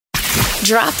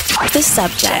Drop the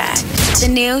Subject. The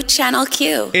new Channel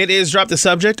Q. It is Drop the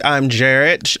Subject. I'm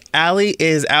Jarrett. Allie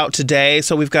is out today,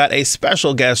 so we've got a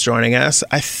special guest joining us.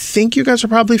 I think you guys are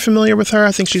probably familiar with her.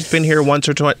 I think she's been here once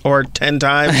or 10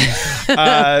 times.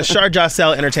 Shar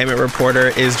Jossell, entertainment reporter,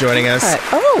 is joining us.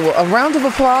 Oh, a round of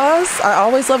applause. I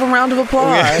always love a round of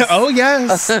applause. Oh,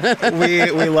 yes.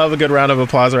 we love a good round of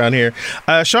applause around here.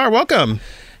 Shar, welcome.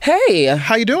 Hey.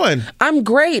 How you doing? I'm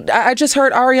great. I just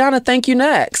heard Ariana Thank You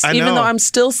Next. I know. Even though I'm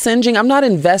still singeing, I'm not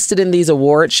invested in these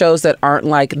award shows that aren't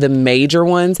like the major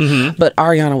ones, but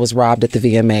Ariana was robbed at the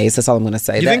VMAs. That's all I'm going to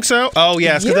say. You think so? Oh,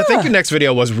 yes, because the Thank You Next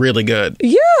video was really good.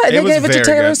 Yeah, they gave it to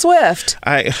Taylor good. Swift.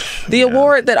 The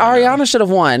award that Ariana should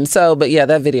have won. So, but yeah,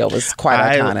 that video was quite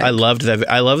iconic. I loved that.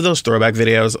 I love those throwback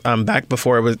videos. Back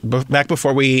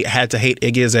before we had to hate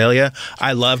Iggy Azalea,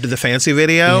 I loved the Fancy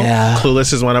video. Yeah.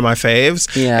 Clueless is one of my faves.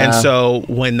 Yeah. And so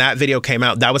when that video came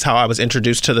out, that was how I was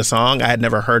introduced to the song. I had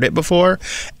never heard it before.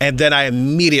 And then I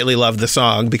immediately loved the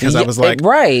song because I was like,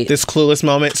 this Clueless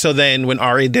moment. So then when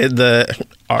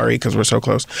because we're so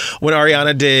close. When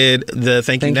Ariana did the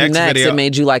Thank You Next video, it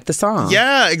made you like the song.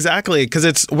 Yeah, exactly.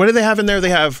 Because what do they have in there? They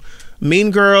have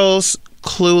Mean Girls,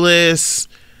 Clueless.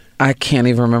 I can't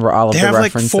even remember all of the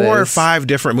references. They have like 4 or 5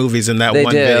 different movies in that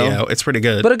one video. It's pretty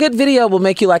good. But a good video will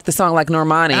make you like the song, like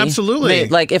Normani. Absolutely.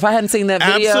 Like if I hadn't seen that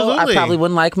video, I probably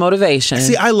wouldn't like Motivation.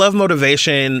 See, I love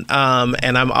Motivation,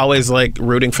 and I'm always like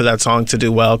rooting for that song to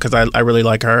do well because I really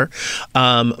like her.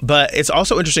 But it's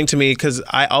also interesting to me because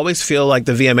I always feel like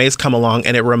the VMAs come along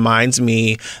and it reminds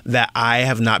me that I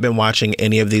have not been watching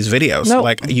any of these videos. No,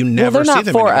 like you never see them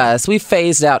they're not for us. We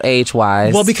phased out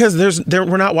age-wise. Well, because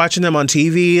we're not watching them on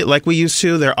TV like we used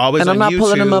to. They're always on YouTube. And I'm not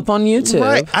pulling them up on YouTube.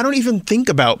 Right. I don't even think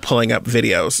about pulling up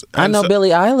videos. I know Billie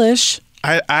Eilish.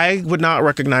 I would not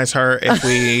recognize her if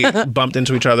we bumped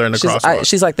into each other in the crosswalk.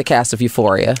 She's like the cast of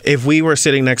Euphoria. If we were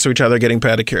sitting next to each other getting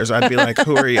pedicures, I'd be like,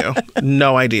 who are you?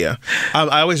 No idea.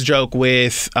 I always joke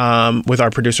with our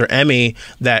producer, Emmy,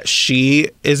 that she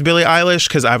is Billie Eilish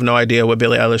because I have no idea what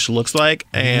Billie Eilish looks like.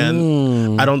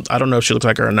 And I don't know if she looks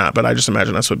like her or not, but I just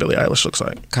imagine that's what Billie Eilish looks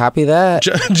like. Copy that.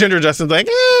 Ginger Justin's like,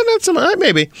 not so much,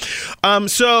 maybe.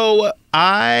 So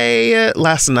I,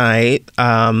 last night,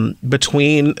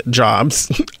 between jobs,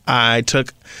 I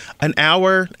took an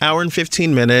hour and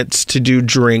 15 minutes to do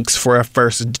drinks for a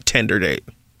first Tinder date.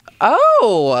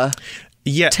 Oh.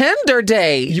 Yeah. Tinder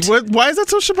date. Why is that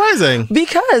so surprising?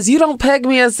 Because you don't peg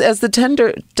me as the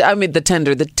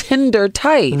Tinder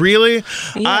type. Really?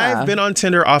 Yeah. I've been on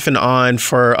Tinder off and on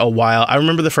for a while. I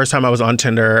remember the first time I was on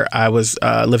Tinder, I was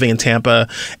living in Tampa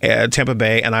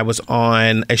Bay, and I was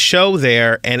on a show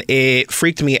there, and it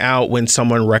freaked me out when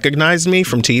someone recognized me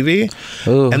from TV.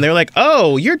 Ooh. And they're like,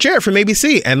 oh, you're Jarrett from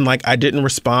ABC. And like, I didn't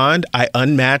respond. I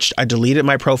unmatched. I deleted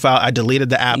my profile. I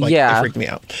deleted the app. Like, it freaked me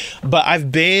out. But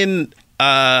I've been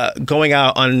going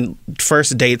out on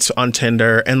first dates on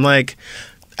Tinder, and like,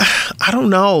 I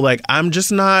don't know, like, I'm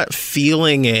just not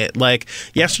feeling it. Like,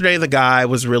 yesterday the guy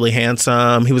was really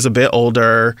handsome. He was a bit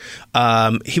older.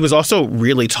 He was also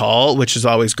really tall, which is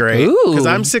always great because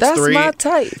I'm 6'3". That's my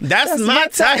type. That's my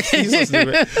type. He's so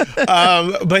stupid.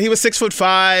 But he was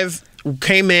 6'5".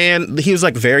 Came in. He was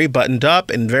like very buttoned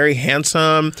up and very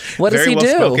handsome. What does he do?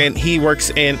 Spoken. He works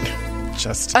in.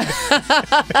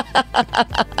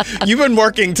 You've been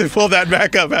working to pull that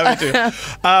back up,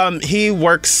 haven't you? He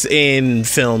works in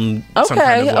film some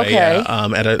kind of way,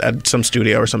 at some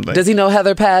studio or something. Does he know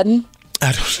Heather Padden?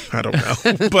 I don't know,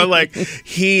 but like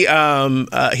he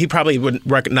probably wouldn't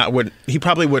recognize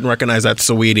that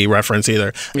Saweetie reference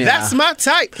either. Yeah. That's my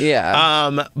type.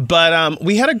 Yeah. But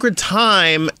we had a good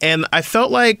time, and I felt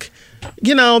like,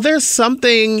 you know, there's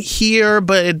something here,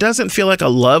 but it doesn't feel like a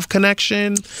love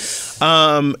connection.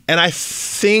 And I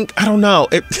think, I don't know.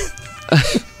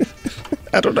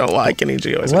 I don't know why Kenny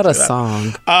G always What a that.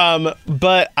 song.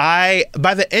 But by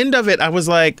the end of it, I was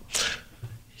like,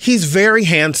 he's very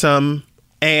handsome,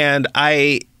 and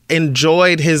I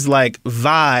enjoyed his like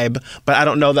vibe, but I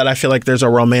don't know that I feel like there's a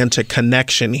romantic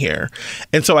connection here.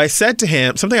 And so I said to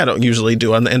him something I don't usually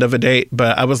do on the end of a date,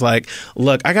 but I was like,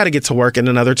 look, I got to get to work in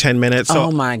another 10 minutes. So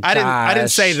oh my gosh. I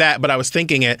didn't say that, but I was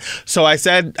thinking it. So I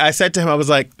said to him, I was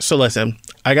like, so listen,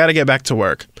 I got to get back to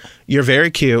work. You're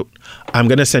very cute. I'm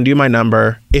going to send you my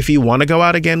number. If you want to go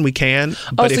out again, we can.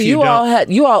 But so you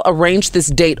all arranged this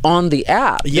date on the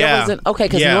app. Yeah.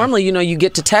 Because normally, you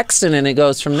get to texting and it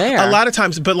goes from there. A lot of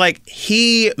times, but like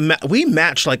we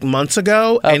matched like months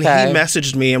ago, and he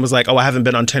messaged me and was like, oh, I haven't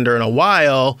been on Tinder in a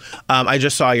while. I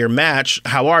just saw your match.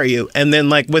 How are you? And then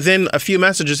like within a few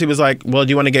messages, he was like, well, do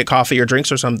you want to get coffee or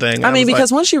drinks or something? And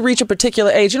because once you reach a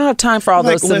particular age, you don't have time for all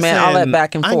those all that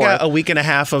back and forth. I got a week and a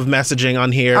half of messaging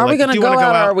on here. Are like, we going to go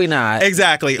out or are we not?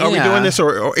 Exactly. Are we Yeah. doing this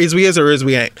or is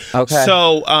we ain't? Okay.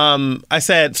 So I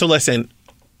said, so listen,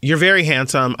 you're very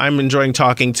handsome. I'm enjoying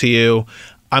talking to you.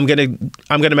 I'm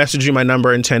gonna message you my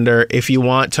number in Tinder. If you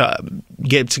want to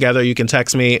get together, you can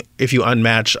text me. If you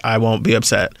unmatch, I won't be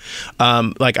upset.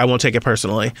 Like, I won't take it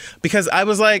personally, because I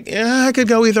was like, yeah, I could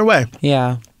go either way.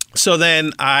 Yeah. So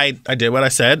then I did what I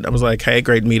said. I was like, hey,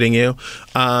 great meeting you.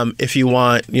 If you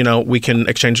want, we can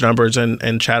exchange numbers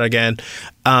and chat again.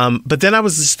 But then I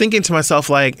was just thinking to myself,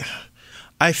 like,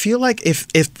 I feel like if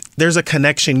there's a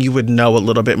connection, you would know a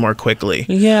little bit more quickly.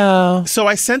 Yeah. So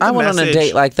I sent the I went message. on a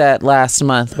date like that last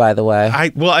month, by the way.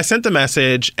 I sent the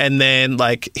message, and then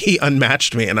like he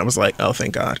unmatched me, and I was like, oh,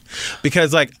 thank God,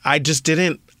 because like I just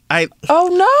didn't. Oh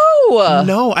no.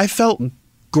 No, I felt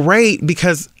great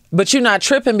because. But you're not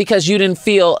tripping because you didn't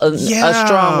feel a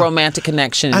strong romantic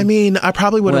connection. I mean, I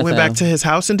probably would have went back to his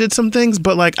house and did some things,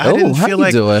 but like I didn't feel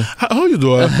like. How you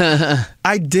doing?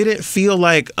 I didn't feel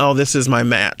like, oh, this is my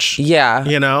match. Yeah.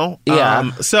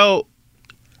 Yeah. So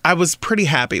I was pretty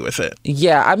happy with it.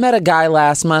 Yeah, I met a guy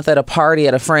last month at a party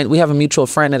at a friend. We have a mutual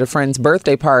friend at a friend's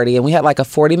birthday party, and we had like a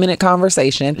 40-minute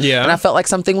conversation. Yeah. And I felt like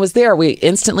something was there. We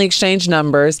instantly exchanged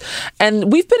numbers,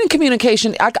 and we've been in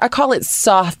communication. I call it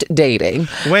soft dating.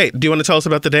 Wait, do you want to tell us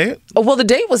about the date? Well, the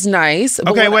date was nice.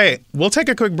 Okay, wait. We'll take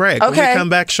a quick break. Okay. When we come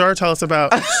back, Shar, tell us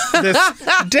about this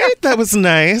date that was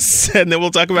nice, and then we'll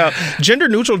talk about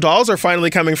gender-neutral dolls are finally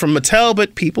coming from Mattel,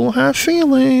 but people have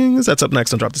feelings. That's up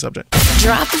next on Drop the Subject.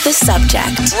 Drop the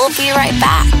Subject. We'll be right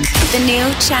back. The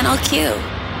new Channel Q.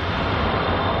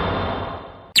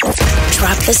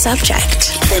 Drop the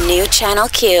Subject. The new Channel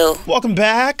Q. Welcome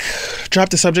back. Drop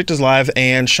the Subject is live,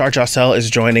 and Shar Jossell is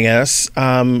joining us.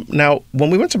 Now, when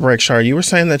we went to break, Shar, you were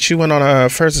saying that you went on a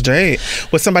first date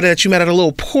with somebody that you met at a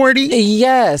little party.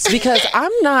 Yes, because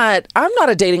I'm not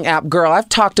a dating app girl. I've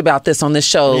talked about this on this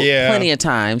show plenty of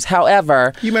times.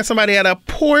 However, you met somebody at a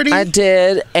party. I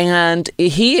did, and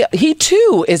he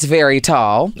too is very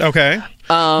tall. Okay.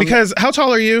 Because how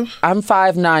tall are you? I'm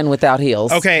 5'9" without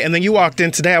heels. Okay, and then you walked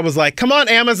in today. I was like, come on,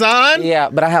 Amazon. Yeah,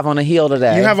 but I have on a heel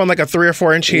today. You have on like a 3 or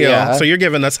 4 inch heel. Yeah. So you're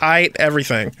giving us height,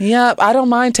 everything. Yeah, I don't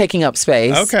mind taking up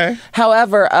space. Okay.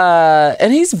 However,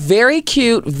 and he's very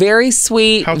cute, very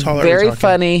sweet, how tall are very we talking?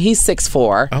 funny. He's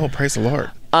 6'4". Oh, praise the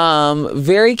Lord.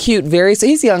 Very cute,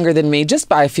 he's younger than me, just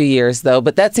by a few years though,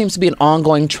 but that seems to be an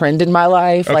ongoing trend in my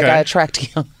life. Okay. Like I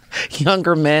attract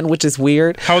younger men, which is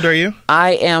weird. How old are you?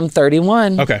 I am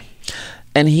 31. Okay.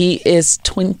 And he is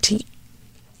 28.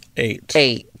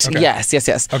 Okay. Yes.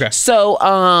 Okay. So,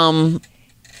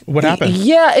 what happened?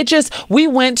 Yeah, we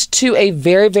went to a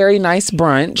very, very nice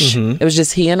brunch. Mm-hmm. It was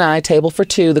just he and I, table for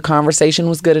two. The conversation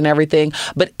was good and everything.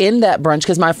 But in that brunch,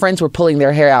 because my friends were pulling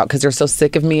their hair out because they're so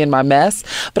sick of me and my mess.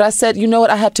 But I said, you know what?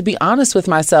 I have to be honest with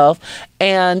myself.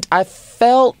 And I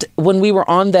felt when we were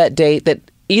on that date that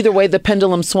either way the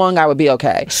pendulum swung, I would be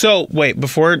okay. So, wait,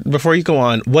 before you go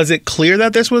on, was it clear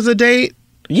that this was a date?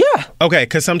 Yeah. Okay,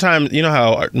 because sometimes, you know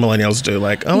how millennials do,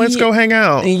 like, oh, let's go hang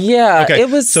out. Yeah. Okay, it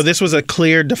was. So this was a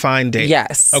clear, defined date.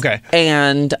 Yes. Okay.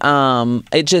 And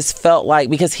it just felt like,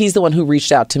 because he's the one who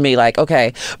reached out to me, like,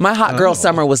 okay, my hot girl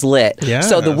summer was lit. Yes.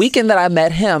 So the weekend that I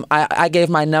met him, I gave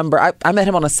my number. I met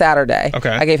him on a Saturday.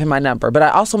 Okay. I gave him my number. But I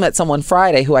also met someone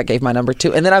Friday who I gave my number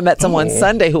to. And then I met someone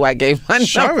Sunday who I gave my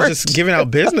Shar number was just giving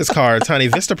out business cards, honey.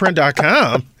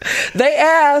 Vistaprint.com. They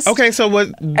asked. Okay, so how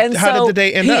did the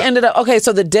date end up?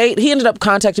 So he ended up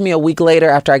contacting me a week later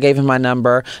after I gave him my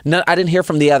number. No, I didn't hear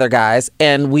from the other guys,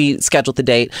 and we scheduled the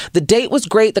date. The date was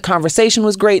great. The conversation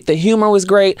was great. The humor was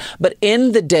great. But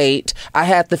in the date, I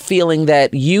had the feeling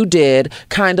that you did,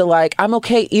 kind of like, I'm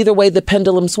okay either way the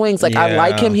pendulum swings. Like, I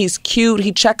like him. He's cute.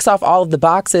 He checks off all of the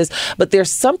boxes. But there's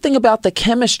something about the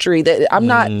chemistry that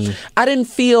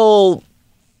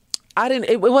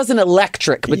it wasn't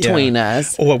electric between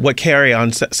us. Or what Carrie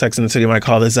on Sex and the City might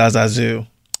call the Zazazoo.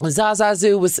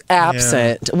 Zazazoo was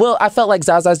absent. Yeah. Well, I felt like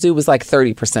Zazazoo was like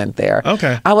 30% there.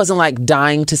 Okay. I wasn't like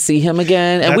dying to see him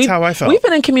again. And that's how I felt. We've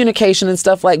been in communication and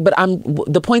stuff but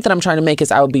the point that I'm trying to make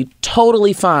is I would be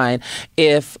totally fine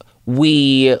if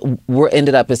we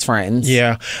ended up as friends.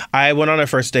 Yeah. I went on a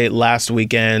first date last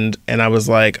weekend and I was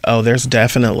like, oh, there's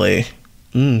definitely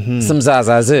some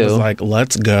Zazazoo. I was like,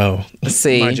 let's go.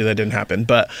 See, mind you, that didn't happen,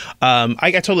 but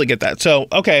I totally get that. So,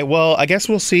 okay, well, I guess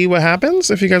we'll see what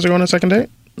happens if you guys are going on a second date.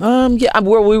 Yeah,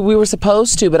 we were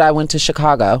supposed to, but I went to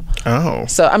Chicago. Oh.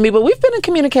 So, I mean, but we've been in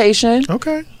communication.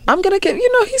 Okay. I'm going to get,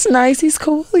 he's nice. He's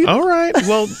cool. All right.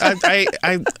 Well,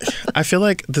 I feel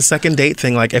like the second date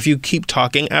thing, like if you keep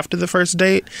talking after the first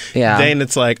date, then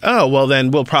it's like, oh, well,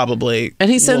 then we'll probably.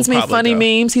 And he sends me funny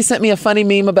memes. He sent me a funny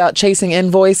meme about chasing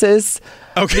invoices.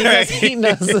 Okay. Because he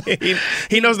knows.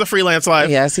 he knows the freelance life.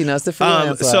 Yes, he knows the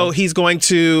freelance life. So he's going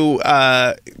to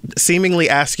seemingly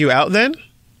ask you out then?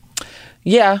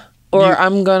 Yeah. Or we're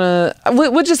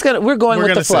going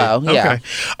with the flow. See. Yeah. Okay.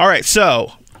 All right.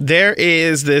 So there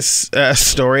is this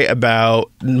story about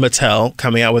Mattel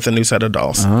coming out with a new set of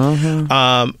dolls.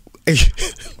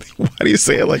 Why do you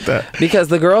say it like that? Because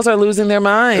the girls are losing their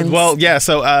minds. Well, yeah.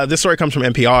 So this story comes from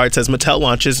NPR. It says Mattel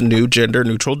launches new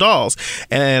gender-neutral dolls.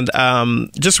 And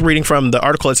just reading from the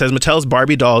article, it says Mattel's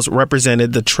Barbie dolls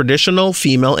represented the traditional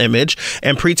female image,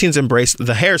 and preteens embraced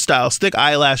the hairstyles, thick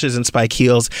eyelashes, and spike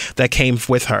heels that came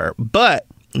with her. But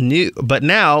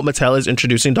now Mattel is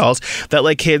introducing dolls that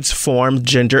let kids form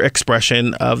gender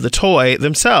expression of the toy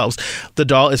themselves. The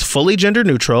doll is fully gender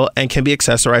neutral and can be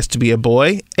accessorized to be a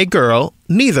boy, a girl,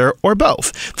 neither, or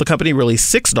both. The company released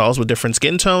 6 dolls with different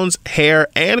skin tones, hair,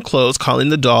 and clothes, calling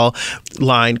the doll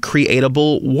line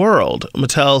Creatable World.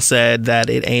 Mattel said that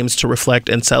it aims to reflect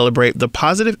and celebrate the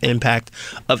positive impact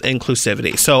of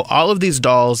inclusivity. So all of these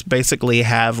dolls basically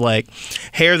have like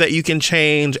hair that you can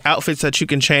change, outfits that you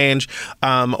can change.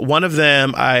 One of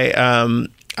them,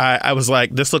 I was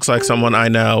like, this looks like someone I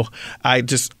know.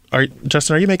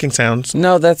 Justin, are you making sounds?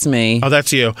 No, that's me. Oh,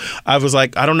 that's you. I was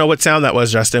like, I don't know what sound that was,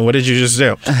 Justin. What did you just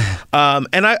do?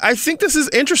 And I think this is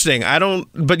interesting.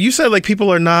 But you said like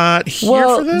people are not here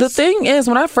for this? Well, the thing is,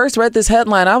 when I first read this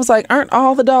headline, I was like, aren't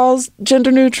all the dolls gender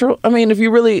neutral? I mean, if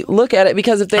you really look at it,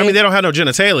 because if they... I mean, they don't have no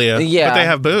genitalia, but they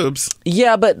have boobs.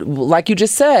 Yeah, but like you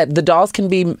just said, the dolls can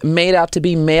be made out to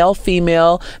be male,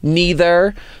 female,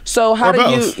 neither. So how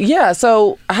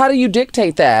so how do you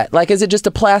dictate that? Like, is it just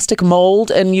a plastic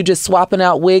mold and you just swapping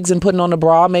out wigs and putting on a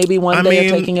bra maybe one day and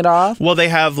taking it off? Well, they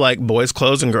have like boys'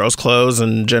 clothes and girls' clothes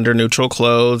and gender neutral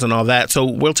clothes and all that. So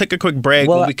we'll take a quick break.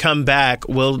 When we come back,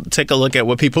 we'll take a look at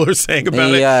what people are saying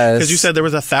about it. Because you said there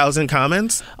was 1,000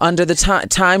 comments? Under the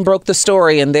Time broke the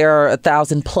story, and there are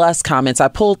 1,000+ comments. I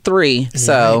pulled 3.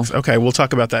 So okay, we'll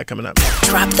talk about that coming up.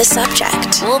 Drop the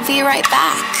subject. We'll be right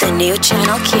back. The new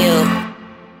Channel Q.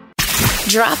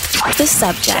 Drop the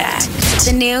subject.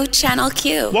 The new Channel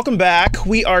Q. Welcome back.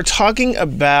 We are talking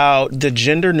about the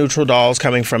gender-neutral dolls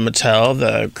coming from Mattel,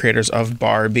 the creators of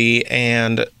Barbie.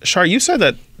 And Shar, you said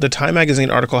that the Time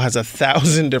Magazine article has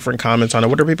 1,000 different comments on it.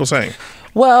 What are people saying?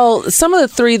 Well, some of the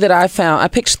 3 that I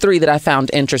picked 3 that I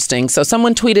found interesting. So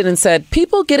someone tweeted and said,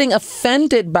 people getting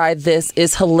offended by this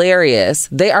is hilarious.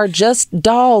 They are just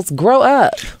dolls. Grow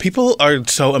up. People are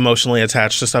so emotionally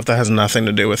attached to stuff that has nothing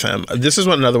to do with them. This is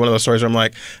another one of those stories where I'm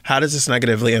like, how does this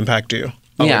negatively impact you?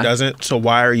 Oh, it doesn't? So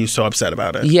why are you so upset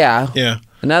about it? Yeah. Yeah.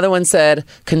 Another one said,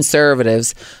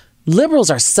 conservatives.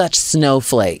 Liberals are such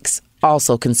snowflakes.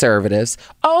 Also conservatives.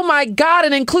 Oh my God,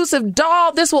 an inclusive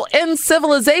doll. This will end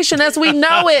civilization as we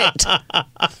know it.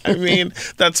 I mean,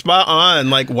 that's spot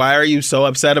on. Like, why are you so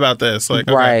upset about this? Like,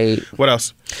 okay, right. What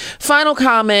else? Final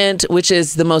comment, which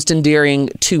is the most endearing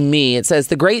to me. It says,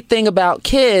 the great thing about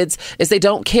kids is they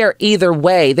don't care either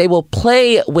way. They will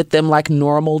play with them like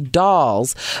normal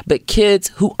dolls. But kids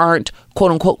who aren't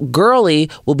quote unquote girly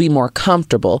will be more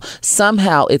comfortable.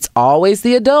 Somehow it's always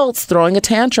the adults throwing a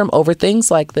tantrum over things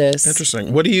like this.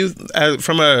 Interesting. What do you,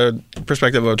 from a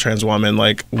perspective of a trans woman,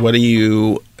 like, what do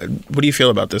you feel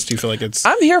about this? Do you feel like it's...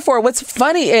 I'm here for it. What's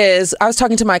funny is I was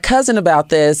talking to my cousin about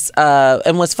this,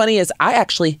 and what's funny is I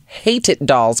actually hated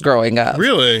dolls growing up.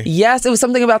 Really? Yes, it was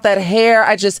something about that hair.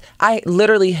 I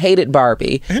literally hated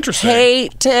Barbie. Interesting.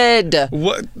 Hated.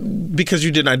 What? Because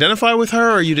you didn't identify with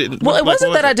her, or you didn't... Well, it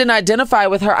wasn't that I didn't identify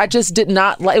with her. I just did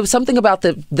not like... It was something about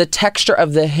the texture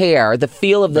of the hair, the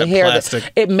feel of the hair.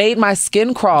 Plastic. It made my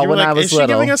skin crawl when I was little. Is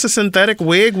she giving us a synthetic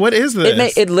wig? What is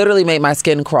this? It literally made my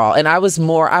skin crawl, and I was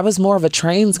more of a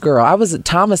Trains girl. I was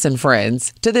Thomas and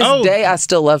Friends. To this day, I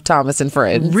still love Thomas and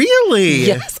Friends. Really?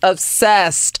 Yes,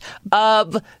 obsessed.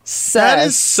 That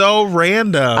is so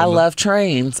random. I love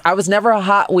trains. I was never a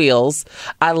Hot Wheels.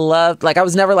 I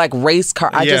was never like race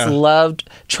car. I just loved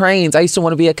trains. I used to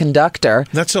want to be a conductor.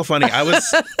 That's so funny.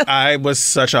 I was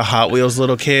such a Hot Wheels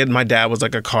little kid. My dad was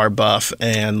like a car buff,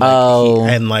 and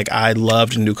I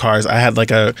loved new cars. I had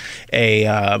like a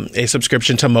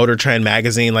subscription to Motor Trend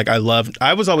magazine. Like I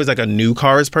was always like a new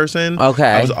cars person. Okay.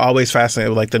 I was always fascinated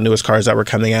with like the newest cars that were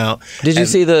coming out. Did you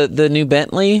see the new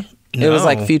Bentley? No. It was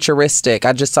like futuristic.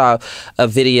 I just saw a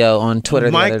video on Twitter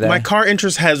the other day. My car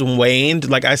interest has waned.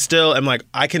 Like I still am like,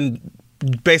 I can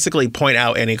basically point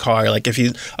out any car. Like if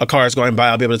a car is going by,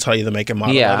 I'll be able to tell you the make and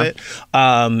model of it.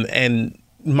 And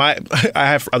I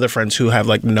have other friends who have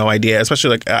like no idea, especially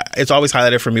like it's always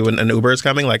highlighted for me when an Uber is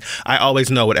coming. Like I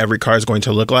always know what every car is going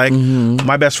to look like.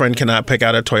 My best friend cannot pick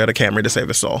out a Toyota Camry to save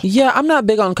his soul. Yeah, I'm not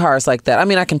big on cars like that. I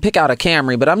mean, I can pick out a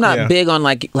Camry, but I'm not big on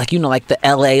like you know, like the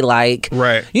LA, like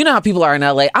right. You know how people are in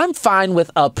LA. I'm fine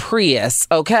with a Prius,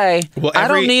 okay? Well, I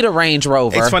don't need a Range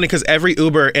Rover. It's funny because every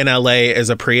Uber in LA is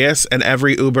a Prius and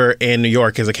every Uber in New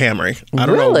York is a Camry. I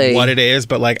don't know what it is,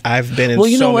 but like I've been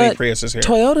in so many Priuses here.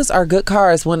 Toyotas are good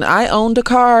cars. When I owned a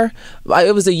car,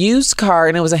 it was a used car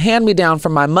and it was a hand-me-down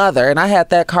from my mother, and I had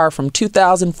that car from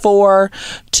 2004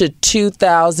 to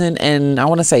 2000 and I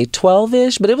want to say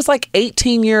 12-ish, but it was like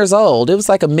 18 years old. It was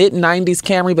like a mid-90s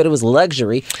Camry, but it was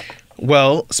luxury.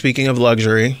 Well, speaking of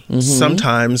luxury,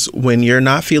 sometimes when you're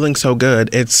not feeling so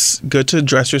good, it's good to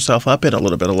dress yourself up in a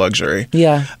little bit of luxury.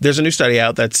 Yeah. There's a new study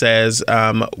out that says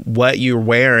what you're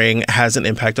wearing has an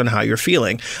impact on how you're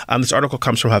feeling. This article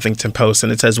comes from Huffington Post,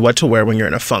 and it says what to wear when you're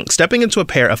in a funk. Stepping into a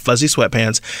pair of fuzzy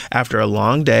sweatpants after a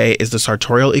long day is the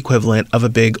sartorial equivalent of a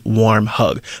big, warm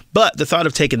hug. But the thought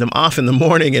of taking them off in the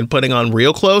morning and putting on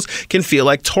real clothes can feel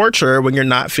like torture when you're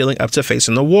not feeling up to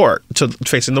facing the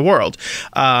world.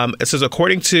 It says,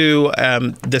 according to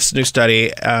this new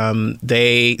study,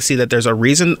 they see that there's a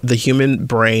reason the human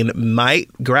brain might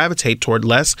gravitate toward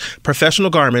less professional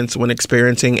garments when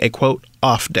experiencing a, quote,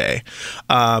 off day.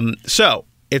 So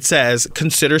it says,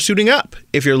 consider suiting up.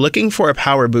 If you're looking for a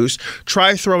power boost,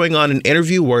 try throwing on an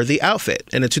interview-worthy outfit.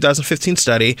 In a 2015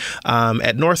 study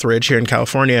at Northridge here in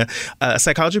California, a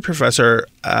psychology professor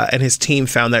and his team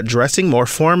found that dressing more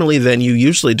formally than you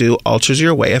usually do alters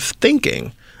your way of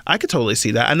thinking. I could totally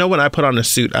see that. I know when I put on a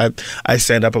suit, I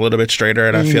stand up a little bit straighter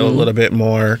and I feel a little bit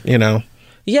more, you know.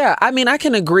 Yeah, I mean, I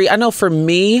can agree. I know for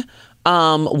me,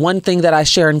 one thing that I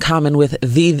share in common with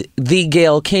the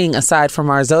Gayle King, aside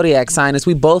from our zodiac sign, is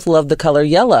we both love the color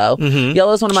yellow.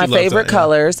 Yellow is one of my favorite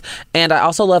colors, and I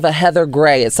also love a heather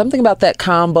gray. It's something about that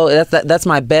combo. That's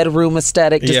my bedroom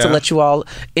aesthetic. Just to let you all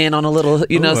in on a little,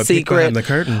 secret. Behind the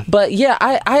curtain. But yeah,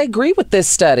 I agree with this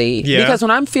study because when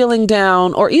I'm feeling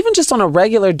down, or even just on a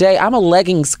regular day, I'm a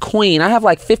leggings queen. I have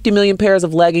like 50 million pairs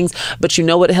of leggings. But you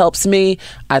know what helps me?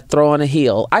 I throw on a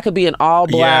heel. I could be in all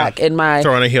black in my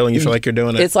throw on a heel and you feel like you're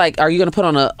doing it. It's like, are you going to put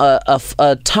on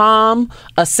a tom,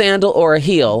 a sandal, or a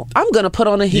heel? I'm going to put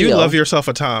on a heel. You love yourself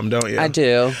a tom, don't you? I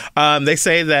do. They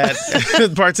say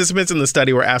that participants in the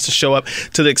study were asked to show up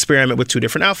to the experiment with two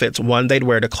different outfits. One they'd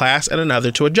wear to class and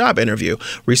another to a job interview.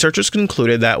 Researchers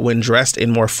concluded that when dressed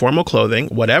in more formal clothing,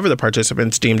 whatever the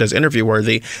participants deemed as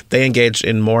interview-worthy, they engaged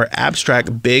in more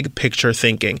abstract, big-picture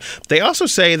thinking. They also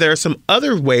say there are some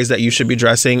other ways that you should be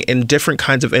dressing in different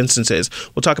kinds of instances.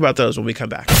 We'll talk about those when we come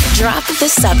back. Drop the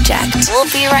subject. We'll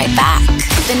be right back.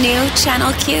 The new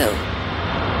Channel Q.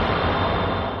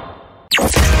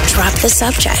 Drop the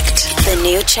subject. The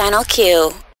new Channel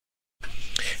Q.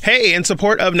 Hey, in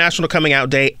support of National Coming Out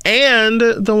Day and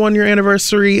the 1-year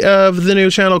anniversary of the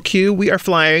new Channel Q, we are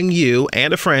flying you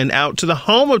and a friend out to the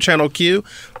home of Channel Q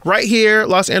right here,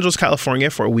 Los Angeles,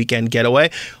 California, for a weekend getaway.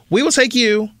 We will take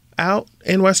you out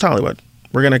in West Hollywood.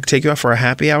 We're going to take you out for a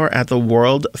happy hour at the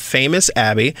world famous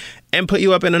Abbey and put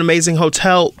you up in an amazing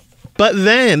hotel. But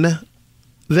then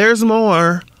there's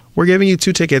more. We're giving you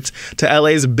 2 tickets to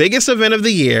LA's biggest event of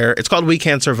the year. It's called We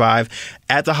Can't Survive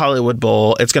at the Hollywood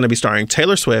Bowl. It's going to be starring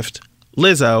Taylor Swift,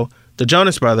 Lizzo, the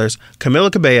Jonas Brothers,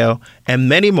 Camila Cabello, and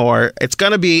many more. It's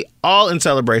going to be all in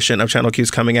celebration of Channel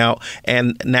Q's coming out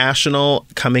and National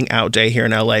Coming Out Day here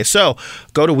in LA. So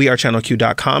go to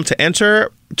wearechannelq.com to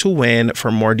enter to win.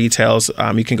 For more details,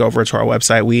 you can go over to our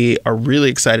website. We are really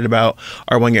excited about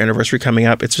our 1-year anniversary coming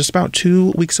up. It's just about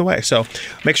 2 weeks away. So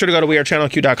make sure to go to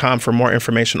wearechannelq.com for more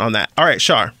information on that. All right,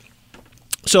 Shar.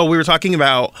 So we were talking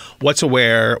about what to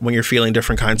wear when you're feeling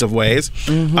different kinds of ways.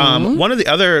 One of the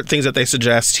other things that they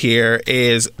suggest here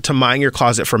is to mine your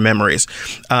closet for memories.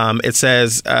 It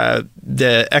says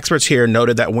the experts here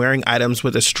noted that wearing items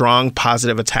with a strong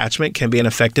positive attachment can be an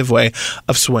effective way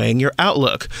of swaying your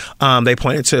outlook. They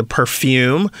pointed to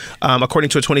perfume.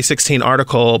 According to a 2016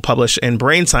 article published in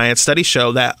Brain Science, studies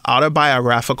show that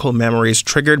autobiographical memories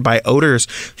triggered by odors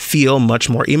feel much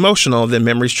more emotional than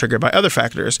memories triggered by other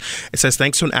factors. It says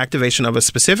thanks to an activation of a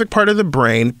specific part of the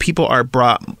brain, people are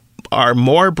brought are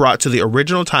more brought to the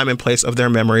original time and place of their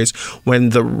memories when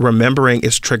the remembering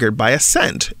is triggered by a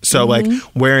scent. So like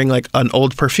wearing like an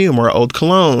old perfume or old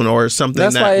cologne or something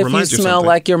That's that why if reminds you you smell something.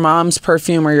 like your mom's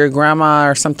perfume or your grandma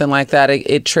or something like that,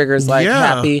 it triggers like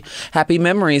happy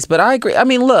memories. But I agree. I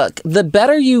mean, look, the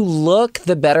better you look,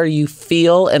 the better you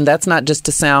feel. And that's not just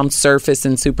to sound surface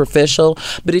and superficial.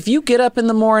 But if you get up in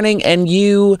the morning and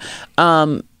you,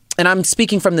 and I'm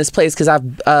speaking from this place because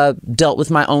I've dealt with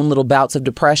my own little bouts of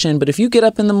depression. But if you get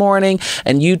up in the morning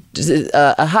and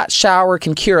a hot shower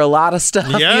can cure a lot of stuff.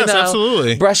 Yes,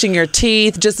 absolutely. Brushing your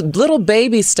teeth, just little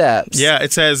baby steps. Yeah,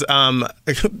 it says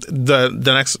the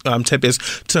next tip is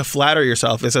to flatter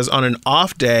yourself. It says on an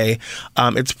off day,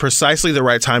 it's precisely the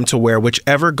right time to wear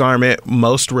whichever garment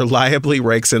most reliably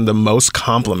rakes in the most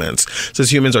compliments. It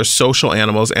says humans are social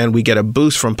animals and we get a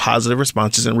boost from positive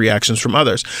responses and reactions from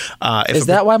others. Is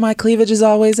that why my cleavage is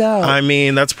always out? I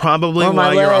mean, that's probably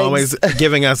why you're always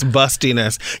giving us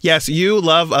bustiness. Yes, you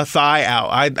love a thigh out.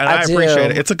 I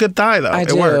appreciate it. It's a good thigh, though.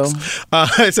 It works.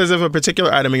 It says if a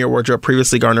particular item in your wardrobe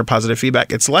previously garnered positive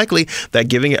feedback, it's likely that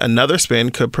giving it another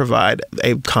spin could provide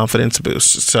a confidence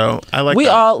boost. So I like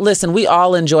that. We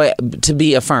all enjoy to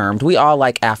be affirmed. We all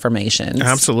like affirmations.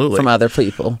 Absolutely. From other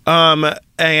people.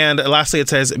 And lastly, it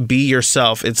says, be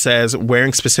yourself. It says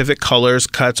wearing specific colors,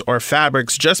 cuts, or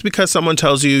fabrics just because someone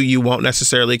tells you won't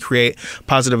necessarily create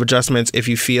positive adjustments if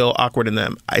you feel awkward in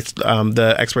them.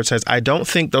 The expert says, I don't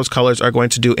think those colors are going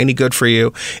to do any good for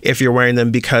you if you're wearing them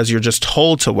because you're just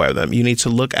told to wear them. You need to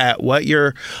look at what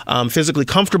you're physically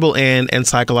comfortable in and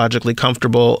psychologically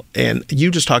comfortable in.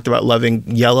 You just talked about loving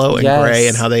yellow and gray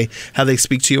and how they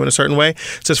speak to you in a certain way.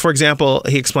 It says, for example,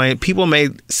 he explained, people may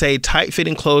say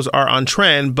tight-fitting clothes are on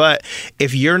trend, but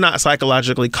if you're not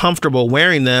psychologically comfortable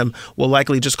wearing them, will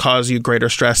likely just cause you greater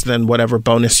stress than whatever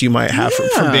bonus you might have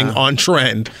from being on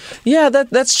trend. Yeah,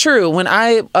 that's true. When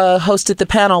I hosted the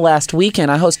panel last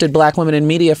weekend, I hosted Black Women in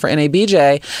Media for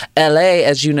NABJ LA,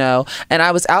 as you know, and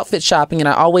I was outfit shopping, and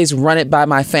I always run it by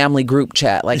my family group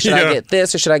chat. Like, should I get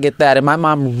this or should I get that? And my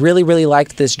mom really, really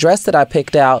liked this dress that I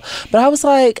picked out, but I was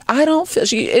like, I don't feel.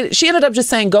 She ended up just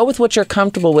saying, go with what you're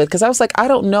comfortable with, because I was like, I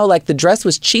don't know. Like, the dress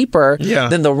was cheaper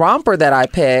than the romper that I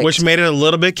picked, which made it a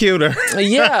little bit cuter.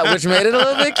 Which made it a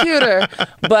little bit cuter.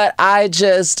 But I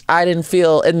didn't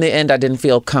feel, in the end, I didn't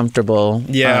feel comfortable.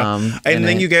 And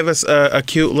then you gave us a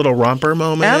cute little romper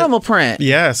moment. Animal print.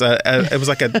 Yes. It was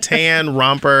like a tan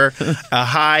romper, a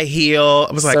high heel.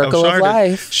 I was like, Circle of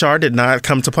life. Shar did not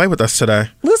come to play with us today.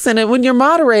 Listen, when you're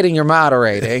moderating, you're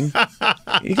moderating.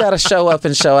 You got to show up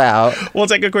and show out. We'll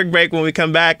take a quick break. When we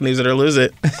come back, News It or Lose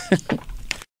It.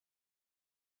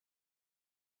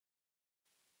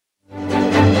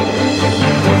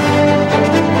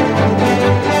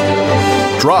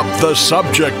 Drop the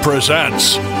Subject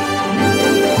presents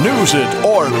News It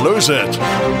or Lose It.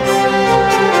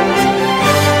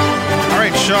 All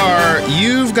right, Shar,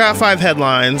 you've got 5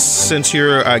 headlines. Since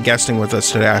you're guesting with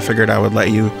us today, I figured I would let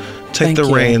you take the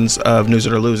reins of News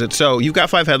It or Lose It. So you've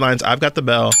got 5 headlines. I've got the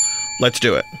bell. Let's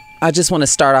do it. I just want to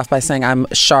start off by saying I'm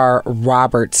Shar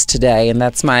Roberts today, and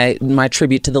that's my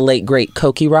tribute to the late, great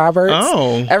Cokie Roberts.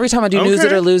 Oh. Every time I do News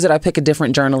It or Lose It, I pick a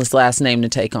different journalist's last name to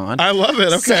take on. I love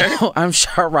it. Okay. So I'm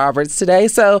Shar Roberts today.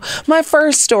 So my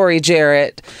first story,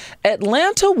 Jarrett,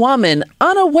 Atlanta woman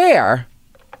unaware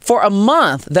for a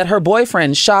month that her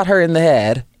boyfriend shot her in the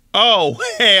head. Oh,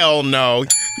 hell no.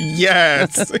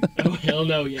 Yes. Oh, hell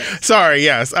no, yes. Sorry,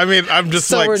 yes. I mean, I'm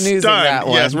just we're newsing stunned. that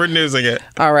one. Yes, we're newsing it.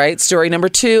 All right. Story number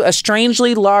 2. A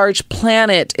strangely large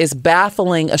planet is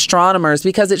baffling astronomers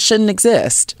because it shouldn't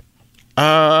exist.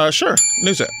 Sure.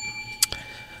 News it.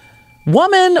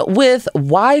 Woman with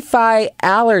Wi-Fi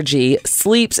allergy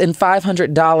sleeps in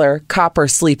 $500 copper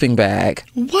sleeping bag.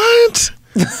 What?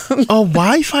 A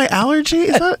Wi-Fi allergy?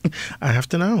 Is that? I have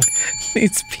to know.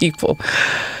 These people.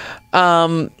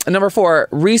 Number 4,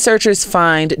 researchers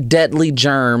find deadly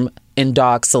germ in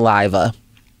dog saliva.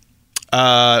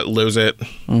 Lose it.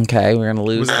 Okay, we're gonna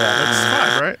lose that.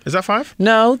 That's 5, right? Is that 5?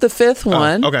 No, the 5th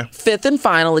one. Okay. 5th and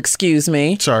final, excuse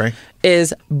me. Sorry.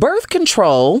 Is birth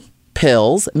control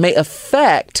pills may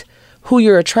affect who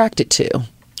you're attracted to.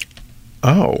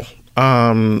 Oh.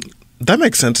 That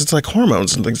makes sense. It's like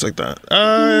hormones and things like that.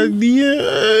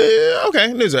 Yeah.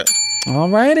 Okay, news it.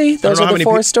 Alrighty, those are the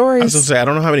 4 stories. I was going to say, I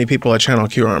don't know how many people at Channel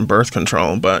Q are on birth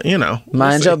control, but, you know.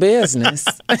 Mind your business.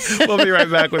 We'll be right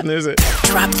back with News It.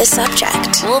 Drop the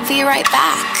subject. We'll be right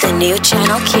back. The new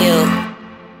Channel Q.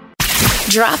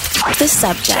 Drop the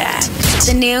subject.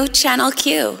 The new Channel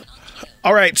Q.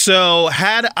 All right, so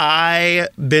had I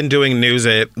been doing News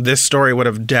It, this story would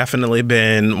have definitely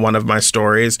been one of my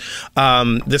stories.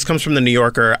 This comes from The New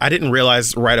Yorker. I didn't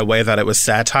realize right away that it was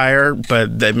satire,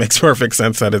 but it makes perfect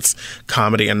sense that it's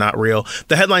comedy and not real.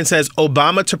 The headline says,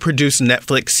 Obama to produce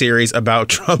Netflix series about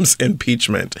Trump's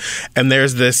impeachment. And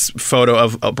there's this photo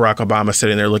of Barack Obama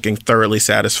sitting there looking thoroughly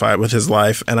satisfied with his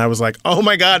life. And I was like, oh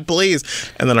my God, please.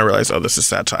 And then I realized, oh, this is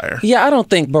satire. Yeah, I don't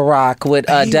think Barack would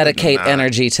dedicate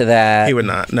energy to that. He would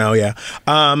not. No, yeah.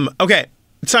 Okay,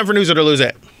 it's time for News It or Lose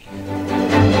It.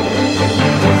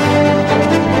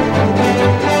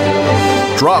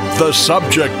 Drop the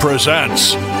Subject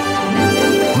presents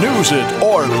News It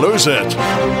or Lose It.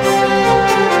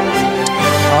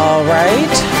 All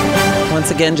right.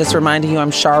 Once again, just reminding you,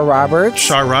 I'm Shar Roberts.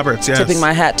 Shar Roberts, yes. Tipping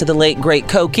my hat to the late, great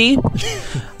Cokie.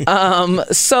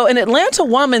 So an Atlanta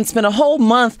woman spent a whole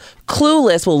month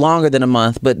clueless, well, longer than a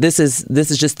month, but this is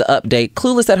just the update.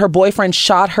 Clueless that her boyfriend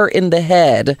shot her in the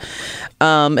head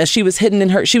as she was hidden in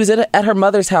her. She was at her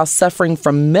mother's house suffering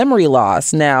from memory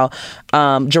loss. Now,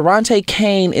 Geronte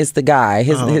Kane is the guy.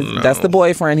 That's the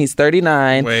boyfriend. He's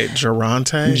 39. Wait,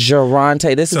 Geronte?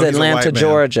 Geronte. This is Atlanta,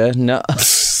 Georgia. No,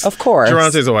 of course.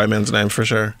 Geronte's a white man's name for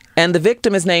sure. And the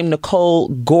victim is named Nicole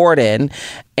Gordon.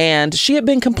 And she had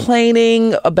been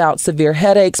complaining about severe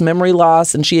headaches, memory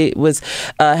loss, and she was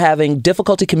having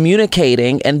difficulty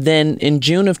communicating. And then in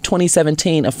June of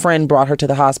 2017, a friend brought her to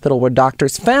the hospital where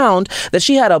doctors found that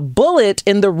she had a bullet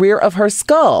in the rear of her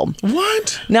skull.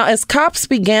 What? Now, as cops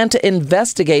began to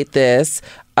investigate this,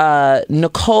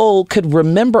 Nicole could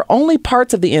remember only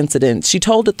parts of the incident. She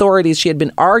told authorities she had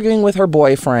been arguing with her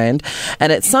boyfriend,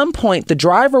 and at some point, the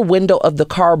driver window of the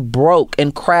car broke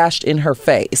and crashed in her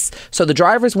face. So the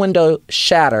driver's window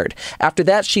shattered. After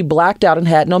that, she blacked out and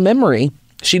had no memory.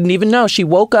 She didn't even know. She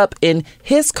woke up in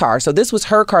his car. So this was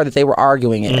her car that they were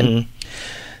arguing in. Mm-hmm.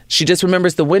 She just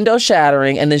remembers the window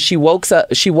shattering, and then she woke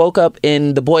up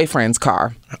in the boyfriend's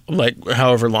car. Like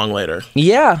however long later.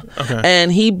 Yeah. Okay.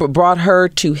 And he brought her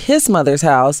to his mother's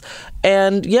house.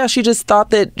 And yeah, she thought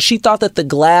that the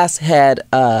glass had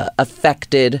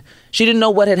affected. She didn't know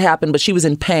what had happened, but she was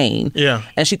in pain. Yeah.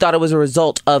 And she thought it was a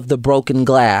result of the broken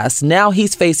glass. Now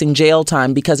he's facing jail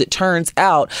time because it turns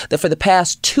out that for the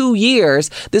past 2 years,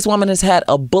 this woman has had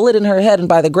a bullet in her head. And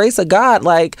by the grace of God,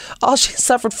 like, all she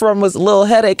suffered from was a little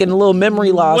headache and a little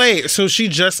memory loss. Wait, so she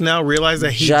just now realized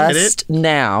that he did it? Just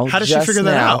now. How did she figure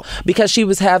that out? Because she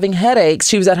was having headaches.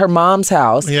 She was at her mom's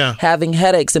house having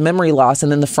headaches and memory loss.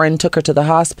 And then the friend took her to the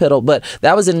hospital. But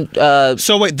that was in...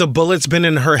 So wait, the bullet's been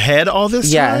in her head all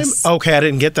this time? Okay, I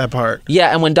didn't get that part.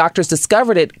 Yeah, and when doctors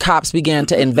discovered it, cops began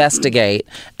to investigate.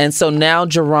 And so now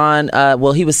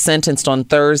Jerron, he was sentenced on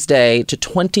Thursday to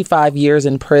 25 years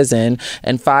in prison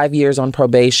and 5 years on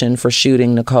probation for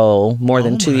shooting Nicole more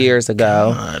than 2 years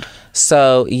ago. God.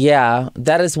 So, yeah,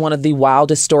 that is one of the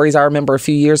wildest stories. I remember a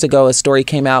few years ago, a story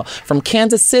came out from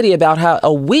Kansas City about how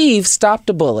a weave stopped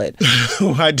a bullet.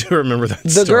 I do remember that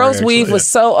The girl's weave was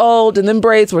so old and them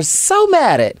braids were so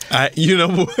matted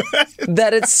that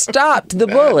it stopped the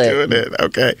bullet. Doing it.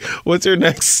 Okay. What's your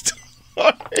next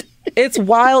story? It's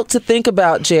wild to think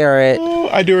about, Jared. Oh,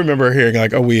 I do remember hearing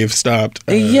like a weave stopped.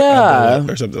 Yeah.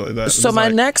 Or something like that. So my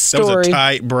next story. That was a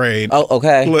tight braid. Oh,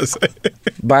 okay. Listen.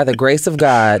 By the grace of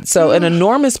God. So an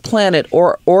enormous planet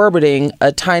orbiting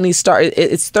a tiny star.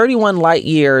 It's 31 light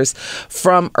years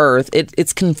from Earth.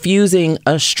 It's confusing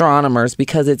astronomers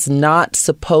because it's not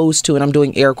supposed to, and I'm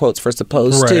doing air quotes for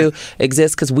supposed to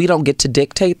exist because we don't get to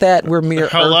dictate that. We're mere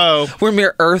we're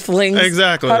mere Earthlings.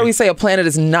 Exactly. How do we say a planet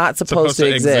is not supposed to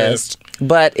exist?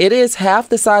 But it is half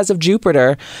the size of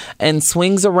Jupiter and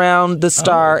swings around the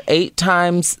star 8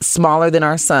 times smaller than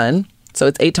our sun.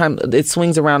 So it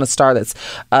swings around a star that's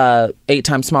 8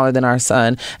 times smaller than our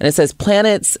sun. And it says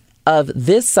planets of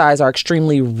this size are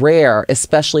extremely rare,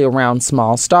 especially around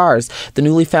small stars. The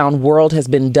newly found world has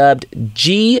been dubbed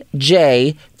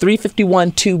GJ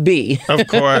 351-2b. Of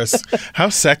course. How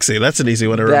sexy. That's an easy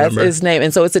one to remember. That's his name.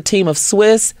 And so it's a team of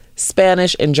Swiss,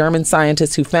 Spanish, and German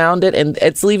scientists who found it, and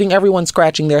it's leaving everyone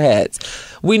scratching their heads.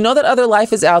 We know that other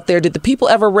life is out there. Did the people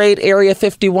ever raid Area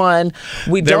 51?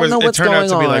 We don't know what's going on. It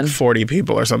turned out to be like 40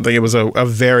 people or something. It was a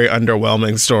very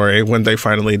underwhelming story when they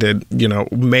finally did,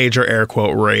 major air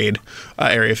quote raid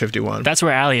Area 51. That's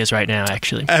where Allie is right now,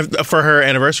 actually. For her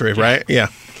anniversary, right? Yeah.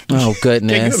 Oh,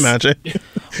 goodness. Can you imagine?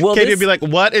 Well, Katie would be like,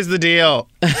 what is the deal?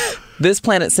 This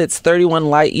planet sits 31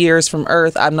 light years from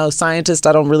Earth. I'm no scientist.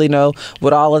 I don't really know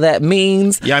what all of that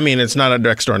means. Yeah, I mean, it's not a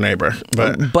next door neighbor,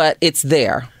 but it's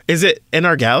there. Is it in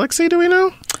our galaxy? Do we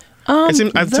know? It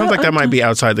sounds like that might be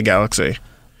outside the galaxy.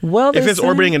 Well, if it's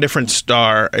orbiting a different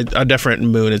star, a different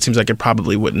moon, it seems like it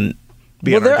probably wouldn't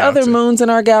be Well, in our there are other galaxy. moons in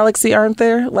our galaxy, aren't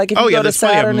there? Like if you go to there's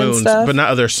plenty Saturn of and moons, stuff. but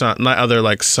not other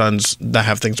like suns that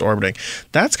have things orbiting.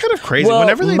 That's kind of crazy. Well,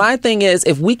 Whenever my thing is,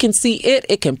 if we can see it,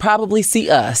 it can probably see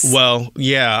us. Well,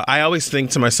 yeah, I always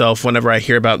think to myself whenever I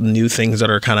hear about new things that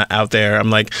are kind of out there, I'm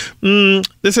like,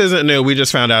 this isn't new. We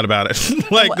just found out about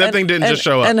it. Like that thing didn't just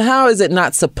show up. And how is it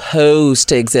not supposed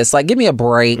to exist? Like, give me a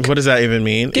break. What does that even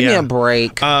mean? Give me a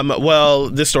break. Well,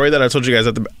 this story that I told you guys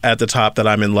at the top that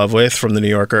I'm in love with from the New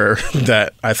Yorker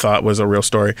that I thought was a real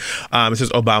story. It says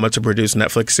Obama to produce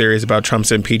Netflix series about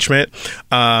Trump's impeachment.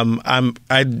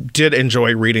 I did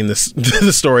enjoy reading the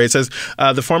story. It says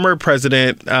the former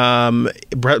president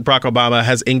Barack Obama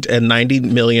has inked a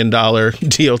 $90 million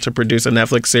deal to produce a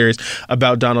Netflix series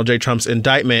about Donald J. Trump's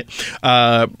indictment.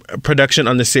 Production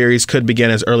on the series could begin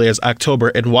as early as October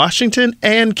in Washington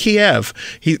and Kiev.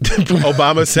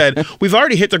 Obama said, "We've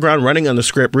already hit the ground running on the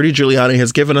script. Rudy Giuliani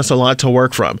has given us a lot to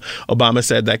work from." Obama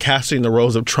said that casting the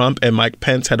roles of Trump and Mike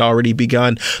Pence had already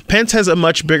begun. Pence has a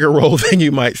much bigger role than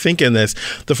you might think in this.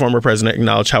 The former president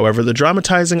acknowledged, however, the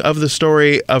dramatizing of the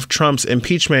story of Trump's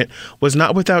impeachment was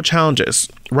not without challenges.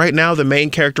 Right now, the main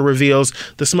character reveals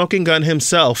the smoking gun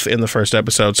himself in the first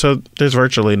episode, so there's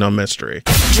virtually no mystery.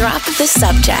 Drop the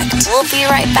subject. We'll be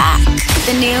right back.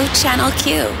 The new Channel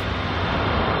Q.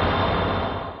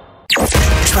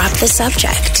 Drop the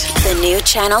subject. The new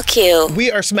Channel Q.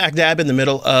 We are smack dab in the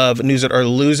middle of News It or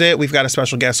Lose It. We've got a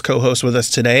special guest co-host with us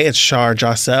today. It's Shar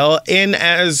Jossell, in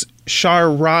as Shar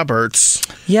Roberts.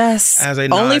 Yes. As a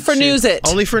only nod for News It.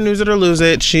 Only for News It or Lose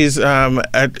It. She's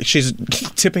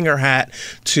tipping her hat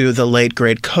to the late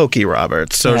great Cokie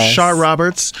Roberts. So Yes. Shar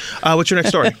Roberts, what's your next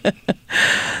story?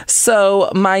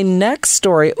 So my next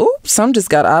story, some just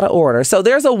got out of order. So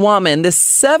there's a woman, this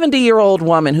 70-year-old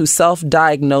woman who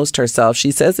self-diagnosed herself.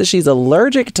 She says that she's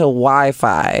allergic to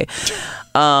Wi-Fi.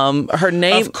 Her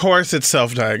name... Of course it's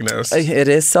self-diagnosed. It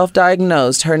is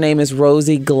self-diagnosed. Her name is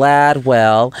Rosie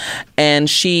Gladwell, and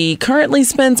she currently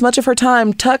spends much of her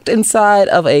time tucked inside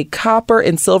of a copper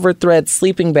and silver thread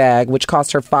sleeping bag, which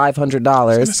cost her $500. I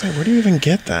was gonna say, where do you even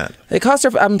get that? It cost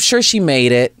her, I'm sure she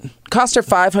made it. Cost her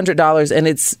 $500, and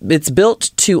it's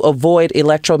built to avoid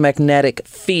electromagnetic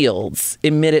fields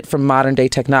emitted from modern day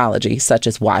technology, such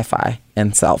as Wi-Fi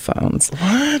and cell phones.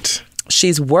 What?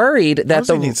 She's worried that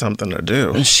Rosie needs something to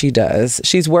do. She does.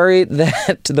 She's worried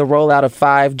that the rollout of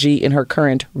 5G in her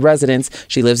current residence,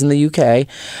 she lives in the UK,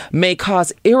 may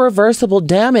cause irreversible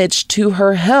damage to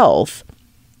her health.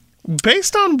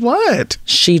 Based on what?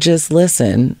 She just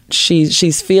listen.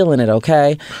 She's feeling it,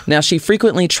 okay? Now, she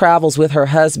frequently travels with her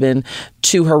husband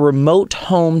to her remote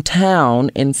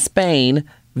hometown in Spain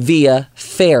via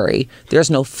ferry. There's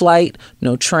no flight,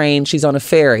 no train. She's on a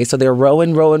ferry. So they're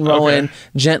rowing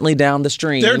gently down the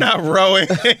stream. They're not rowing.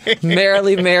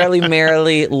 Merrily, merrily,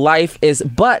 merrily, life is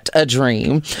but a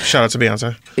dream. Shout out to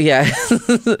Beyonce. Yeah.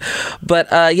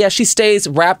 But yeah, she stays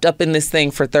wrapped up in this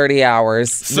thing for 30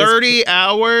 hours. 30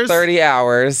 hours? 30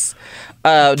 hours.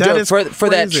 That is for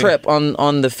that crazy. trip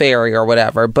on the ferry or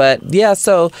whatever. But yeah,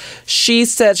 so she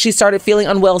said she started feeling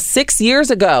unwell 6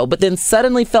 years ago, but then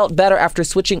suddenly felt better after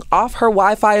switching off her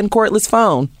Wi-Fi and cordless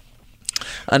phone.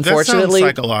 Unfortunately,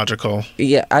 that sounds psychological.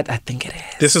 Yeah, I think it is.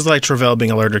 This is like Travell being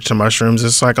allergic to mushrooms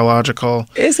is psychological.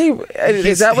 Is he?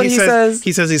 Is that what he says?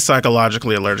 He says he's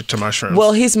psychologically allergic to mushrooms.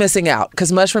 Well, he's missing out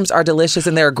because mushrooms are delicious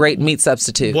and they're a great meat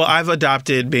substitute. Well, I've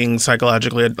adopted being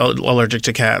psychologically allergic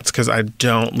to cats because I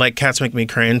don't like cats make me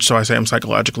cringe, so I say I'm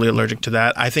psychologically allergic to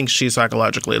that. I think she's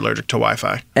psychologically allergic to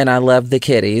Wi-Fi. And I love the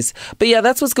kitties. But yeah,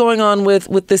 that's what's going on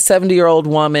with this 70-year-old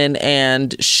woman,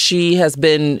 and she has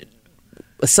been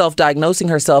self-diagnosing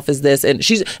herself as this, and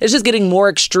it's just getting more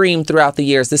extreme throughout the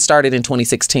years. This started in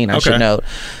 2016, I should note.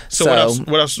 So what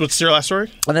else? What's your last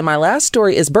story? And then my last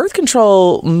story is birth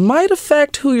control might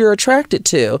affect who you're attracted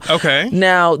to. Okay.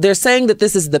 Now, they're saying that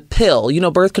this is the pill. You know,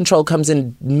 birth control comes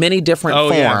in many different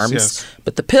forms. Yes.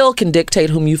 But the pill can dictate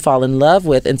whom you fall in love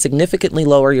with and significantly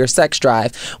lower your sex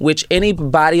drive, which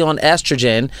anybody on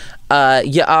estrogen,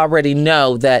 you already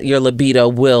know that your libido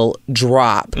will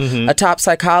drop. Mm-hmm. A top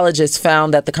psychologist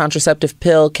found that the contraceptive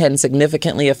pill can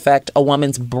significantly affect a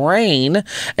woman's brain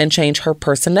and change her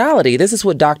personality. This is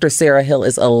what Dr. Sarah Hill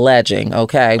is alleging,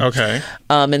 okay? Okay.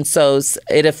 And so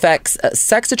it affects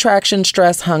sex attraction,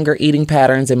 stress, hunger, eating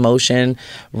patterns, emotion,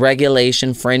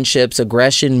 regulation, friendships,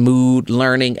 aggression, mood,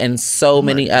 learning, and so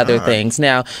many other things.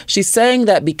 Now, she's saying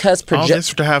that because... all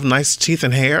this to have nice teeth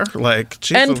and hair? Like,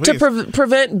 geez and Louise. to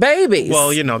prevent babies.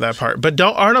 Well, you know that part. But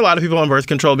aren't a lot of people on birth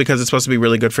control because it's supposed to be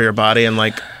really good for your body and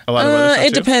like a lot of other stuff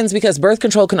it too? depends, because birth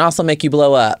control can also make you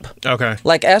blow up. Okay.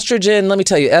 Like estrogen, let me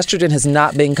tell you, estrogen has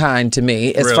not been kind to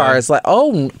me as Really? far as like,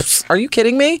 Are you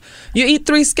kidding me? You eat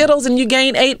 3 Skittles and you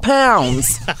gain 8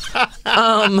 pounds.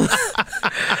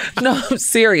 No, I'm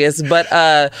serious.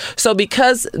 But so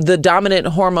because the dominant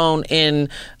hormone in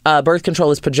birth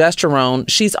control is progesterone,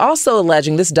 she's also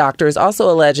alleging, this doctor is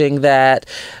also alleging that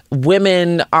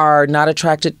women are not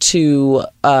attracted to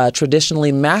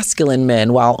traditionally masculine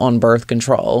men while on birth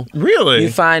control. Really?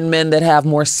 You find men that have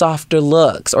more softer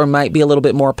looks or might be a little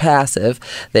bit more passive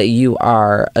that you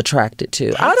are attracted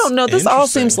to. I don't know. This all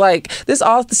seems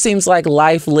like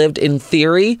life lived in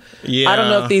theory. Yeah. I don't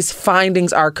know if these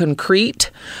findings are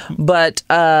concrete, but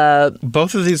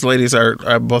both of these ladies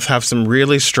are both have some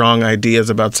really strong ideas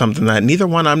about something that neither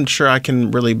one I'm sure I can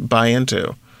really buy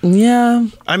into. Yeah.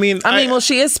 I mean, well,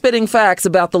 she is spitting facts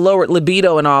about the lowered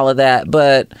libido and all of that,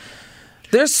 but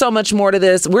there's so much more to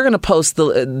this. We're going to post the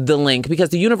link because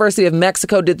the University of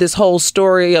Mexico did this whole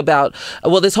story about,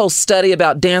 this whole study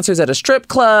about dancers at a strip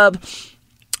club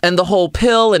and the whole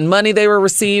pill and money they were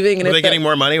receiving. And Were they getting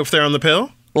more money if they're on the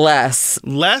pill? Less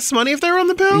money if they were on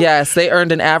the pill? Yes, they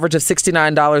earned an average of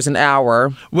 $69 an hour.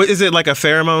 What, is it like a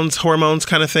hormones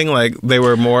kind of thing? Like they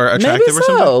were more attractive or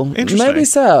something? Interesting. Maybe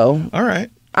so. All right.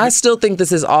 I still think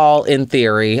this is all in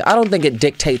theory. I don't think it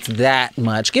dictates that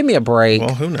much. Give me a break.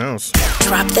 Well, who knows?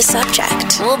 Drop the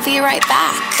subject. We'll be right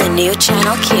back. The new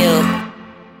Channel Q.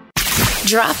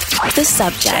 Drop the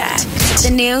subject.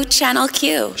 The new Channel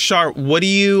Q. Shar, what do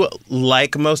you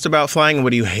like most about flying and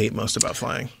what do you hate most about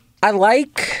flying?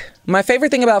 My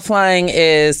favorite thing about flying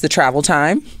is the travel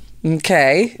time.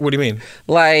 Okay. What do you mean?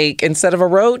 Like, instead of a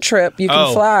road trip, you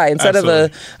can fly. Instead absolutely.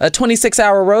 of a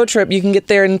 26-hour road trip, you can get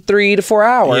there in 3 to 4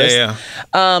 hours. Yeah.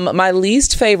 My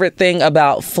least favorite thing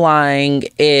about flying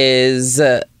is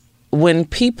when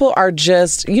people are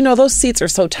just, those seats are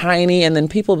so tiny and then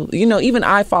people, even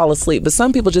I fall asleep, but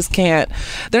some people just can't.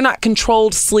 They're not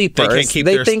controlled sleepers. They can't keep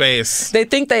their space. They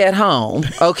think they're at home.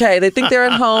 Okay. They think they're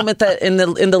at home in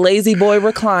the lazy boy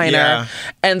recliner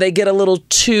and they get a little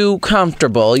too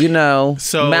comfortable,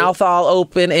 So, mouth all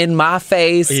open in my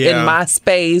face, in my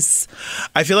space.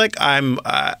 I feel like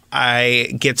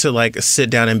I get to like sit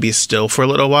down and be still for a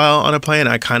little while on a plane.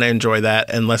 I kind of enjoy that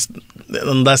unless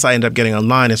I end up getting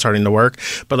online and starting to work.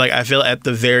 But like I feel at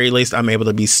the very least I'm able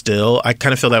to be still. I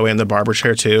kind of feel that way in the barber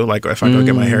chair too. Like if I go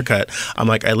get my hair cut, I'm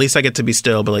like at least I get to be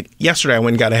still. But like yesterday I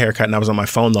went and got a haircut and I was on my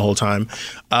phone the whole time.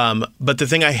 But the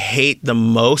thing I hate the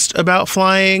most about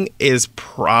flying is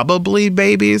probably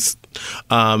babies.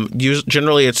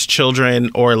 Generally it's children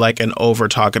or like an over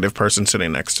talkative person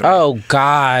sitting next to me. Oh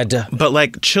God. But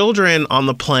like children on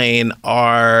the plane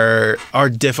are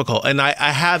difficult, and I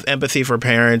have empathy for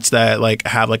parents that like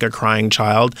have like a crying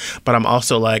child, but I'm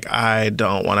also like I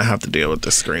don't want to have to deal with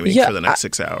this screaming for the next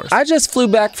 6 hours. I just flew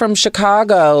back from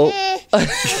Chicago.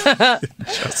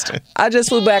 Justin. I just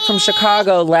flew back from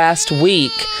Chicago last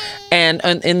week, and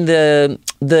in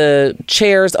the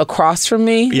chairs across from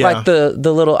me, like the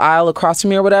little aisle across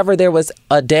from me or whatever, there was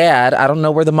a dad. I don't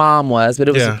know where the mom was, but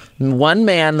it was one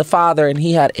man, the father, and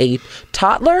he had a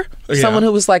toddler, someone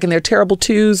who was like in their terrible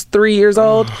 2s, 3 years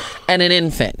old, and an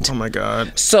infant. Oh my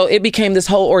God. So it became this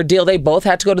whole ordeal. They both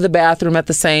had to go to the bathroom at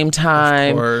the same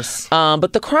time. Of course.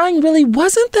 But the crying really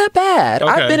wasn't that bad.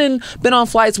 Okay. I've been on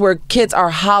flights where kids are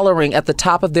hollering at the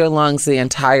top of their lungs the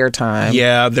entire time.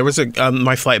 Yeah, there was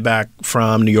my flight back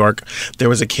from New York, there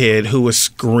was a kid who was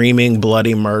screaming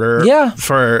bloody murder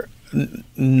for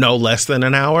no less than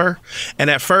an hour. And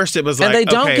at first it was like, and they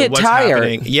don't get what's tired.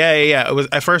 happening? Yeah. It was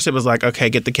at first it was like, okay,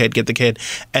 get the kid.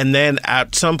 And then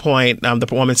at some point, the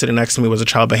woman sitting next to me was a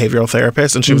child behavioral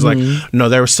therapist, and she was like, no,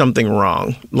 there was something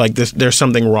wrong. Like there's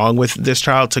something wrong with this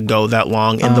child to go that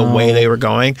long in the way they were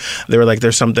going. They were like,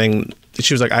 there's something.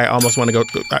 She was like, I almost want to go.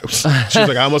 She was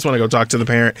like, I almost want to go talk to the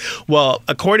parent. Well,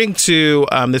 according to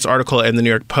this article in the New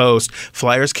York Post,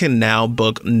 flyers can now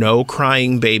book no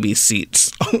crying baby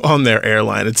seats on their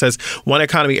airline. It says one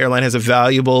economy airline has a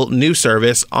valuable new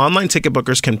service. Online ticket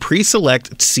bookers can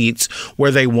pre-select seats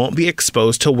where they won't be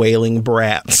exposed to wailing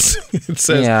brats. It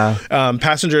says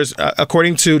passengers,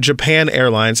 according to Japan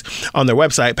Airlines on their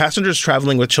website, passengers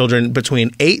traveling with children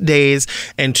between 8 days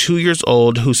and 2 years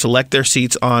old who select their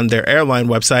seats on their airline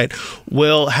website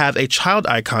will have a child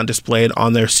icon displayed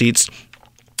on their seats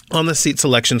on the seat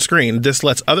selection screen. This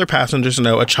lets other passengers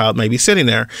know a child may be sitting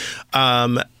there.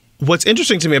 What's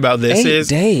interesting to me about this 8 is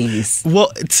days.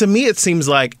 Well, to me, it seems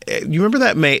like you remember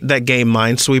that game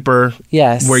Minesweeper.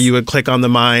 Yes. Where you would click on the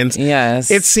mines. Yes.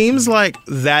 It seems like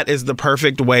that is the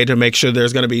perfect way to make sure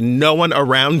there's going to be no one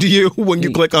around you when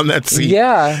you click on that seat.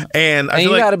 Yeah. And I feel you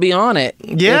like, got to be on it.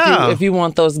 Yeah. If you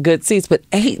want those good seats. But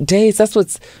 8 days, that's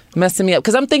what's messing me up.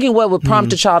 Because I'm thinking what would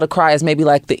prompt a child to cry is maybe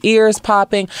like the ears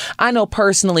popping. I know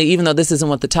personally, even though this isn't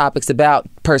what the topic's about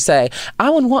per se,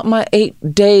 I would want my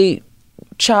 8-day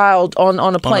child on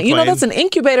a plane. You know, that's an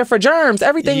incubator for germs.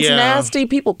 Everything's nasty.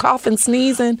 People coughing,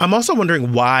 sneezing. I'm also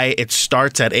wondering why it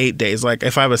starts at 8 days. Like,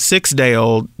 if I have a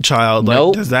 6-day-old child,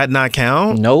 like, does that not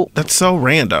count? Nope. That's so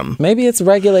random. Maybe it's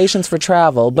regulations for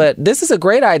travel, but this is a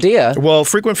great idea. Well,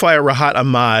 frequent flyer Rahat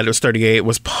Ahmad, who's 38,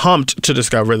 was pumped to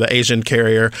discover the Asian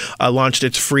carrier launched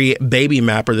its free baby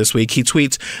mapper this week. He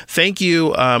tweets, "Thank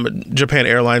you, Japan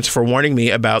Airlines, for warning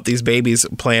me about these babies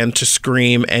plan to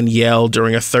scream and yell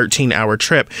during a 13-hour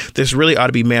trip. This really ought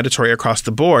to be mandatory across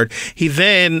the board." He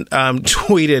then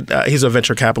tweeted, he's a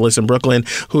venture capitalist in Brooklyn,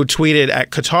 who tweeted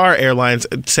at Qatar Airlines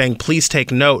saying, "Please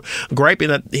take note," griping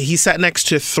that he sat next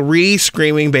to 3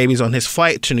 screaming babies on his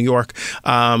flight to New York,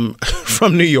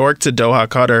 from New York to Doha,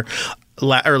 Qatar,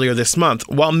 earlier this month.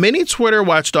 While many Twitter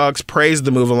watchdogs praised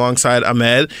the move alongside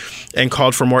Ahmed and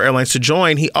called for more airlines to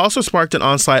join, he also sparked an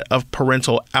onslaught of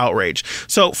parental outrage.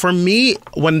 So for me,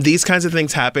 when these kinds of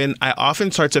things happen, I often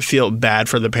start to feel bad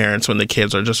for the parents when the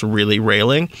kids are just really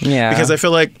railing. Yeah. Because I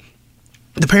feel like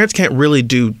the parents can't really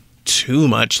do too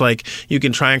much. Like, you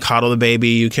can try and coddle the baby,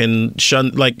 you can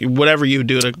shun, like, whatever you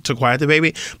do to quiet the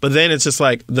baby, but then it's just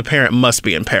like the parent must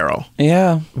be in peril.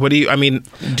 Yeah. What do you, I mean,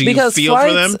 do because you feel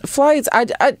for them? Flights,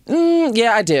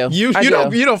 yeah, I do. You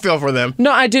don't feel for them.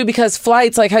 No, I do, because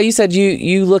flights, like how you said,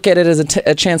 you look at it as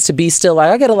a chance to be still. Like,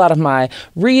 I get a lot of my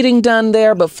reading done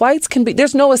there, but flights can be,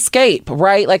 there's no escape,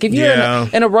 right? Like, if you're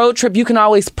in a road trip, you can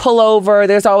always pull over.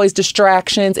 There's always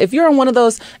distractions. If you're on one of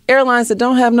those airlines that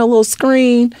don't have no little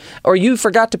screen, or you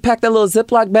forgot to pack that little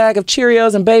Ziploc bag of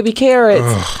Cheerios and baby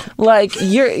carrots, like,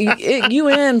 you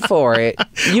in for it.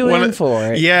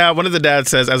 Yeah, one of the dads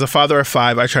says, "As a father of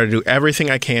 5, I try to do everything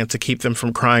I can to keep them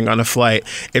from crying on a flight.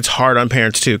 It's hard on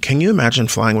parents too." Can you imagine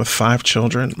flying with 5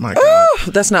 children? My God.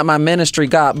 That's not my ministry.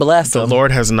 God bless them. The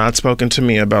Lord has not spoken to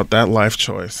me about that life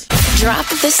choice. Drop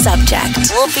the subject.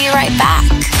 We'll be right back.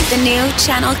 The new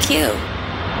Channel Q.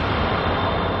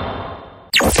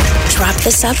 Drop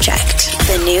the subject.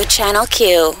 The new Channel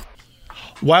Q.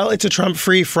 While it's a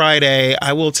Trump-free Friday,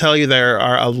 I will tell you there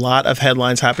are a lot of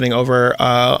headlines happening over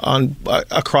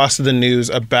across the news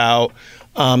about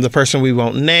the person we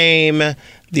won't name,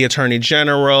 the Attorney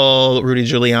General, Rudy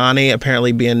Giuliani,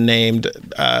 apparently being named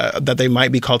that they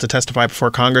might be called to testify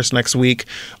before Congress next week,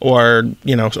 or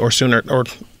sooner, or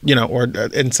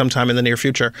in sometime in the near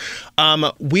future.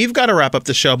 We've got to wrap up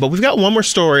the show, but we've got one more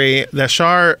story that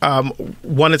Shar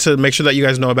wanted to make sure that you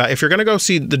guys know about. If you're going to go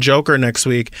see The Joker next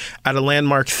week at a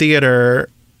Landmark Theater,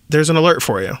 there's an alert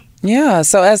for you. Yeah,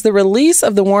 so as the release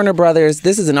of the Warner Brothers,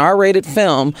 this is an R-rated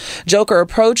film, Joker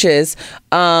approaches,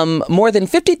 more than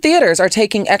 50 theaters are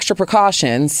taking extra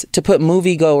precautions to put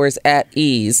moviegoers at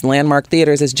ease. Landmark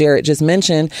Theaters, as Jared just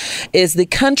mentioned, is the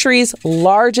country's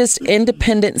largest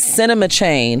independent cinema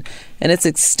chain, and it's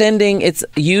extending its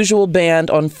usual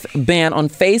ban on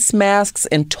face masks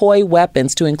and toy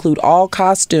weapons to include all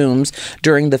costumes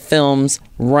during the film's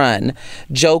run.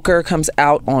 Joker comes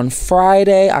out on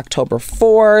Friday, October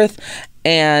 4th.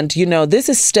 And, this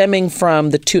is stemming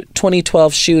from the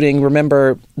 2012 shooting.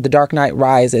 Remember, The Dark Knight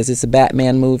Rises. It's a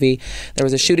Batman movie. There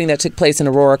was a shooting that took place in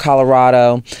Aurora,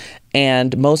 Colorado.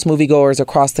 And most moviegoers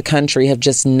across the country have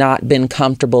just not been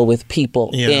comfortable with people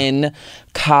in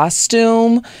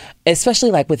costume,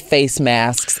 especially like with face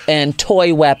masks and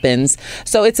toy weapons.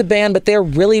 So it's a ban, but they're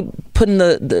really putting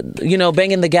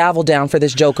banging the gavel down for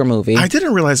this Joker movie. I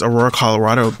didn't realize Aurora,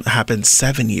 Colorado happened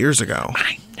 7 years ago.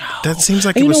 I know. That seems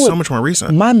like it was so much more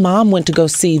recent. My mom went to go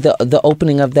see the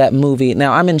opening of that movie.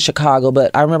 Now, I'm in Chicago,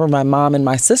 but I remember my mom and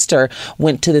my sister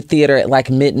went to the theater at like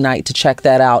midnight to check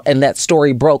that out, and that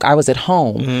story broke. I was at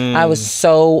home. I was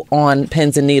so on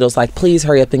pins and needles, like, please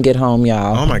hurry up and get home,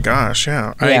 y'all. Oh my gosh,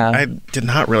 yeah. I did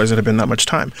not realize it had been that much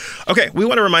time. Okay, we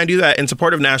want to remind you that in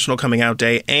support of National Coming Out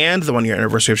Day and the 1-year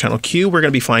anniversary of Channel Q, we're going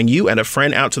to be flying you and a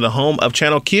friend out to the home of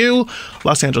Channel Q,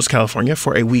 Los Angeles, California,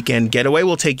 for a weekend getaway.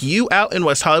 We'll take you out in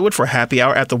West Hollywood for happy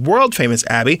hour at the world famous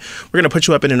Abbey. We're going to put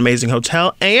you up in an amazing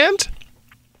hotel, and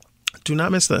do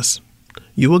not miss this.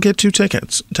 you will get 2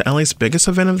 tickets to LA's biggest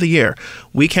event of the year.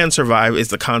 We Can Survive is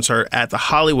the concert at the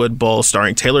Hollywood Bowl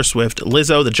starring Taylor Swift,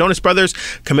 Lizzo, the Jonas Brothers,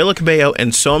 Camila Cabello,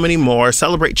 and so many more.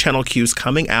 Celebrate Channel Q's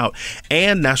coming out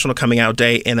and National Coming Out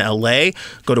Day in LA.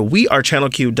 Go to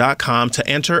wearechannelq.com to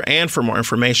enter and for more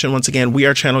information. Once again,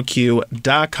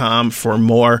 wearechannelq.com for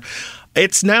more.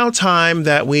 It's now time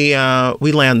that we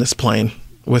land this plane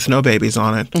with no babies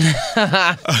on it.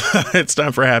 It's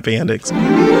time for happy endings.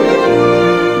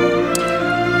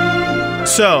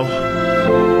 So,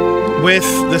 with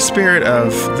the spirit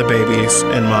of the babies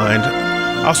in mind,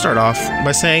 I'll start off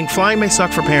by saying flying may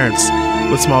suck for parents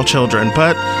with small children,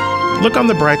 but look on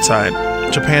the bright side.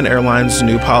 Japan Airlines'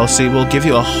 new policy will give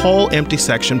you a whole empty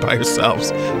section by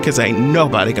yourselves because ain't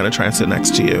nobody going to try and sit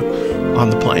next to you on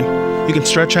the plane. You can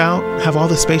stretch out, have all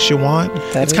the space you want.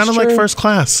 It's kind of like first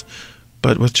class,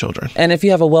 but with children. And if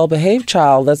you have a well-behaved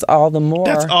child, that's all the more.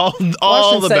 That's all I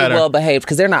the shouldn't say better. well-behaved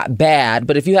because they're not bad,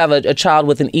 but if you have a child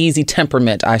with an easy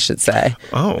temperament, I should say.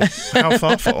 Oh, how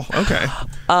thoughtful. Okay.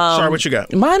 Sorry, what you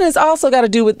got? Mine has also got to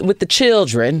do with the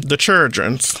children. The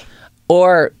children's.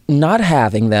 Or not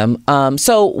having them.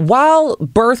 So while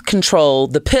birth control,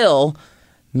 the pill,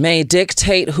 may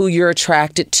dictate who you're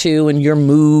attracted to and your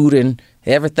mood and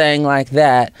everything like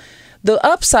that, the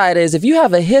upside is if you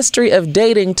have a history of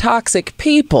dating toxic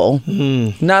people,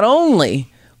 not only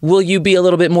will you be a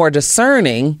little bit more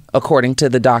discerning, according to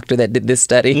the doctor that did this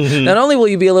study, not only will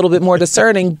you be a little bit more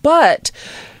discerning, but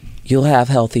you'll have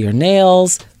healthier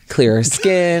nails, clearer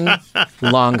skin,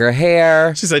 longer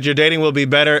hair. She said your dating will be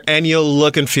better and you'll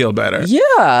look and feel better.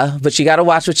 Yeah, but you got to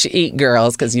watch what you eat,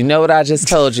 girls, because you know what I just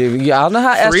told you. Y'all know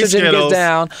how 3 estrogen Skittles, gets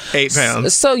down. 8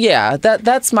 pounds. So yeah,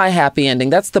 that's my happy ending.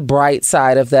 That's the bright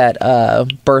side of that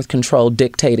birth control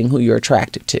dictating who you're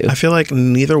attracted to. I feel like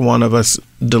neither one of us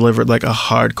delivered like a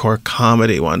hardcore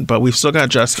comedy one, but we've still got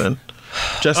Justin.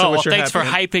 Justin, what's your thanks for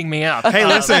happy hyping me up. Hey,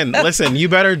 listen, you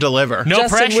better deliver. No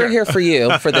Justin, pressure. we're here for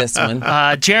you for this one.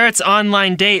 Jarrett's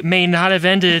online date may not have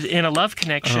ended in a love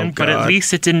connection, Oh, but at God.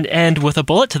 least it didn't end with a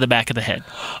bullet to the back of the head.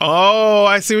 Oh,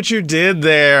 I see what you did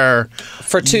there.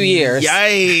 For 2 years.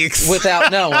 Yikes.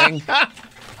 Without knowing.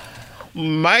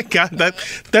 My God,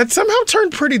 that somehow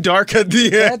turned pretty dark at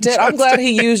the end. I'm glad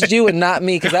he used you and not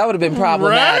me because that would have been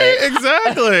problematic. Right?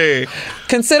 Exactly.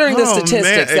 Considering the Oh,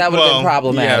 statistics, man. that would have been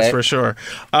problematic. Yes, for sure.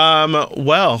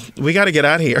 Well, we got to get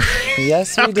out of here.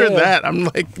 Yes, we After do. that, I'm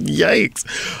like, yikes.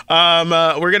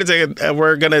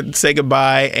 We're gonna say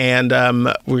goodbye, and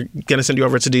we're gonna send you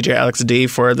over to DJ Alex D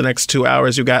for the next 2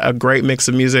 hours. You got a great mix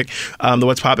of music. The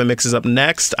What's Poppin' mix is up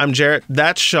next. I'm Jarrett.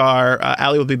 That's Shar.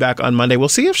 Allie will be back on Monday. We'll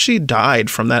see if she died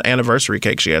from that anniversary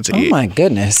cake she had to eat. Oh my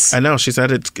goodness. I know. She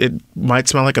said it might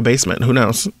smell like a basement. Who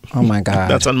knows? Oh my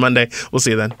God. That's on Monday. We'll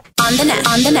see you then.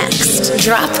 On the next,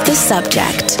 drop the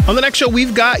subject. On the next show,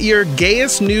 we've got your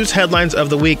gayest news headlines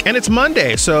of the week, and it's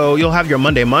Monday, so you'll have your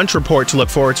Monday Munch report to look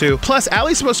forward to. Plus,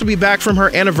 Allie's supposed to be back from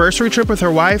her anniversary trip with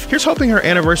her wife. Here's hoping her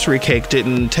anniversary cake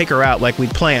didn't take her out like we'd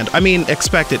planned. I mean,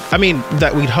 expected. I mean,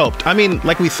 that we'd hoped. I mean,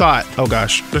 like we thought. Oh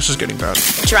gosh, this is getting bad.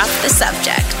 Drop the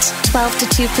subject. 12 to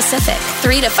 2 Pacific,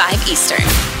 3 to 5 Eastern.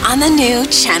 On the new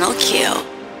Channel Q.